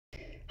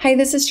Hi,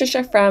 this is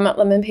Trisha from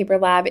Lemon Paper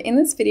Lab. In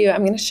this video,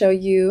 I'm going to show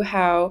you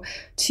how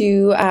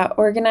to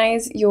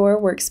organize your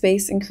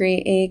workspace and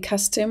create a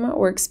custom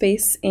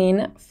workspace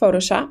in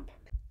Photoshop.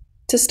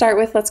 To start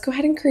with, let's go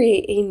ahead and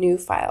create a new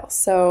file.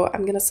 So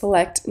I'm going to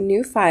select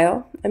New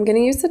File. I'm going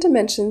to use the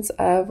dimensions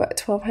of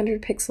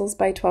 1200 pixels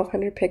by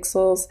 1200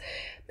 pixels.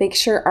 Make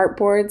sure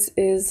Artboards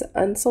is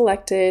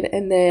unselected,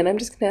 and then I'm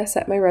just going to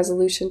set my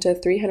resolution to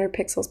 300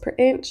 pixels per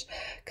inch.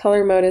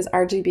 Color mode is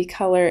RGB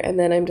color, and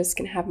then I'm just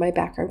going to have my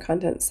background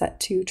content set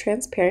to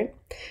transparent.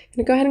 I'm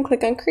going to go ahead and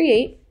click on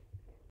Create.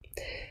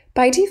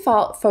 By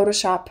default,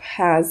 Photoshop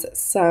has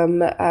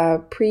some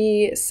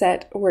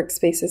preset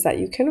workspaces that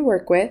you can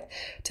work with.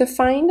 To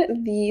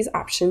find these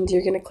options,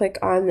 you're going to click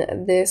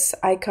on this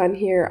icon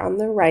here on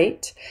the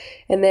right,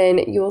 and then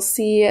you'll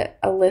see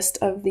a list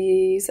of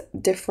these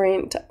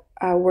different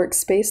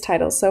workspace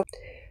titles. So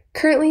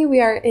currently we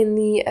are in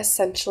the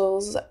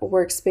Essentials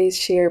workspace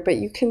share, but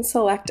you can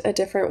select a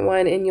different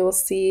one and you'll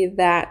see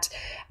that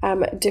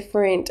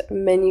different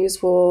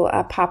menus will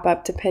pop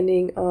up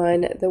depending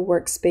on the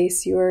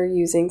workspace you are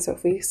using. So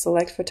if we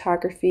select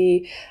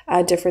photography,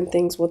 different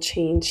things will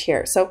change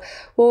here. So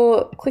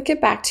we'll click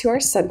it back to our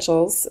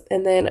Essentials,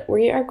 and then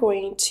we are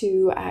going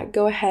to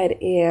go ahead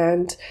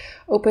and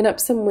open up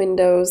some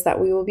windows that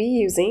we will be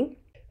using.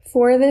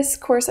 For this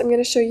course, I'm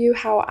going to show you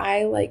how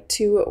I like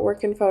to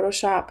work in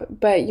Photoshop,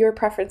 but your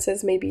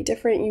preferences may be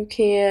different. You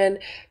can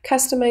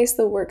customize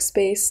the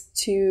workspace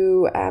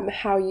to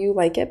how you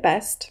like it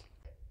best.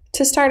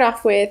 To start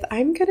off with,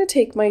 I'm going to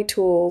take my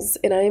tools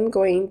and I'm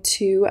going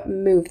to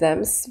move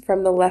them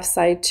from the left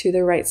side to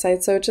the right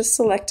side. So just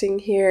selecting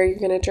here, you're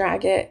going to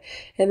drag it,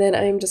 and then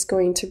I'm just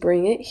going to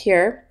bring it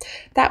here.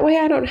 That way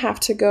I don't have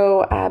to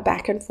go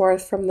back and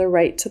forth from the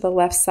right to the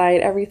left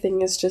side.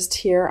 Everything is just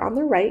here on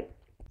the right.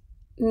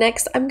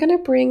 Next, I'm going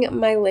to bring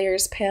my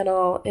layers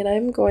panel and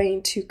I'm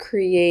going to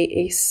create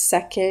a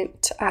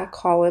second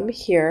column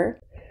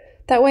here.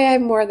 That way I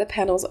have more of the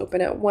panels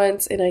open at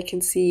once and I can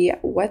see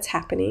what's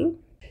happening.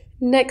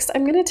 Next,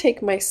 I'm going to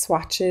take my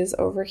swatches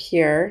over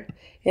here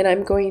and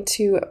I'm going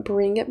to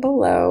bring it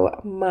below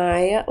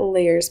my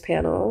layers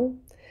panel.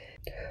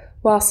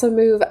 We'll also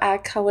move a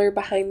color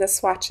behind the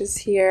swatches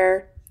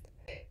here.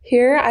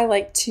 Here I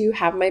like to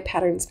have my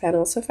patterns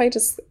panel. So if I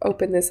just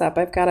open this up,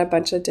 I've got a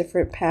bunch of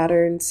different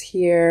patterns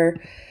here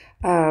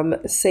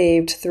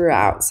saved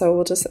throughout. So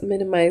we'll just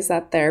minimize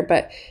that there.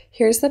 But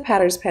here's the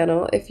patterns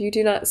panel. If you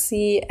do not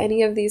see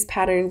any of these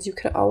patterns, you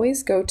can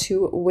always go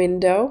to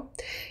Window,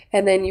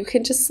 and then you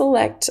can just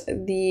select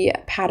the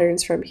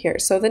patterns from here.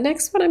 So the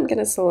next one I'm going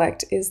to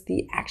select is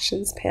the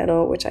Actions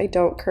panel, which I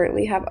don't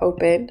currently have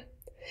open.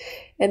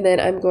 And then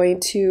I'm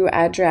going to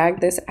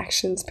drag this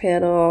Actions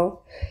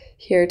panel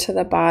here to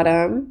the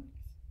bottom.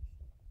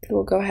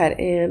 We'll go ahead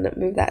and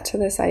move that to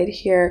the side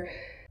here.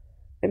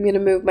 I'm going to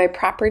move my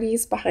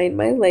properties behind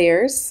my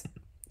layers.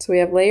 So we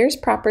have layers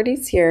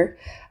properties here.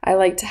 I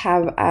like to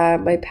have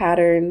my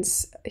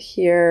patterns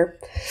here,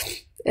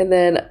 and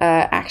then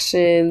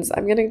actions.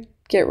 I'm going to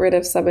get rid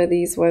of some of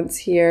these ones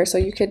here. So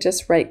you could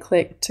just right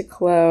click to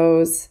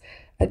close,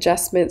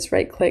 adjustments,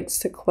 right clicks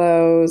to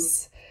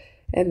close.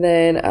 And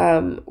then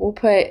we'll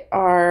put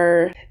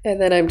and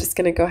then I'm just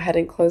going to go ahead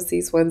and close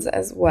these ones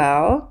as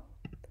well.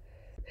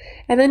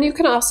 And then you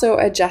can also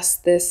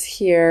adjust this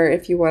here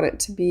if you want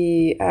it to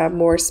be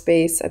more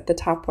space at the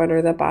top one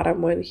or the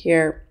bottom one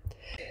here.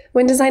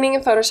 When designing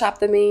in Photoshop,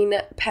 the main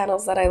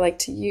panels that I like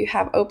to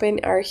have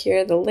open are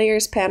here: the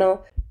layers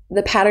panel,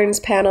 the patterns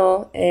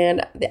panel,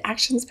 and the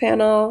actions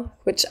panel,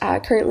 which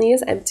currently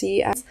is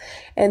empty,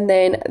 and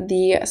then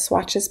the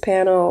swatches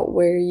panel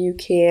where you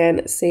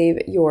can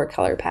save your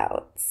color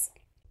palettes.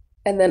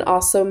 And then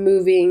also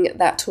moving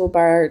that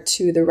toolbar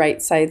to the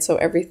right side so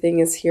everything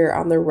is here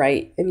on the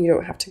right and you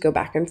don't have to go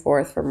back and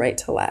forth from right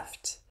to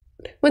left.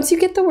 Once you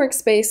get the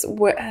workspace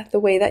the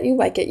way that you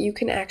like it, you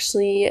can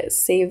actually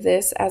save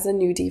this as a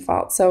new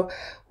default. So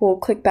we'll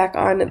click back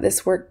on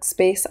this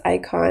workspace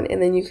icon, and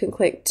then you can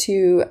click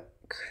to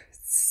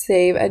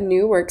save a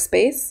new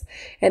workspace,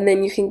 and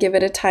then you can give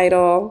it a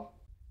title.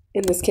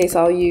 In this case,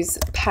 I'll use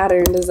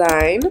Pattern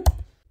Design,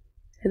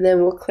 and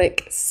then we'll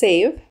click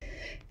Save.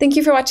 Thank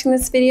you for watching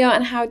this video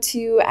on how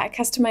to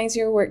customize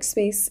your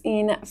workspace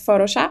in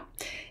Photoshop.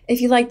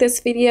 If you like this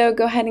video,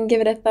 go ahead and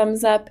give it a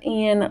thumbs up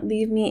and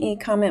leave me a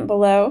comment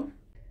below.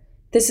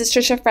 This is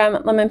Trisha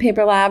from Lemon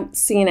Paper Lab.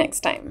 See you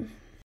next time.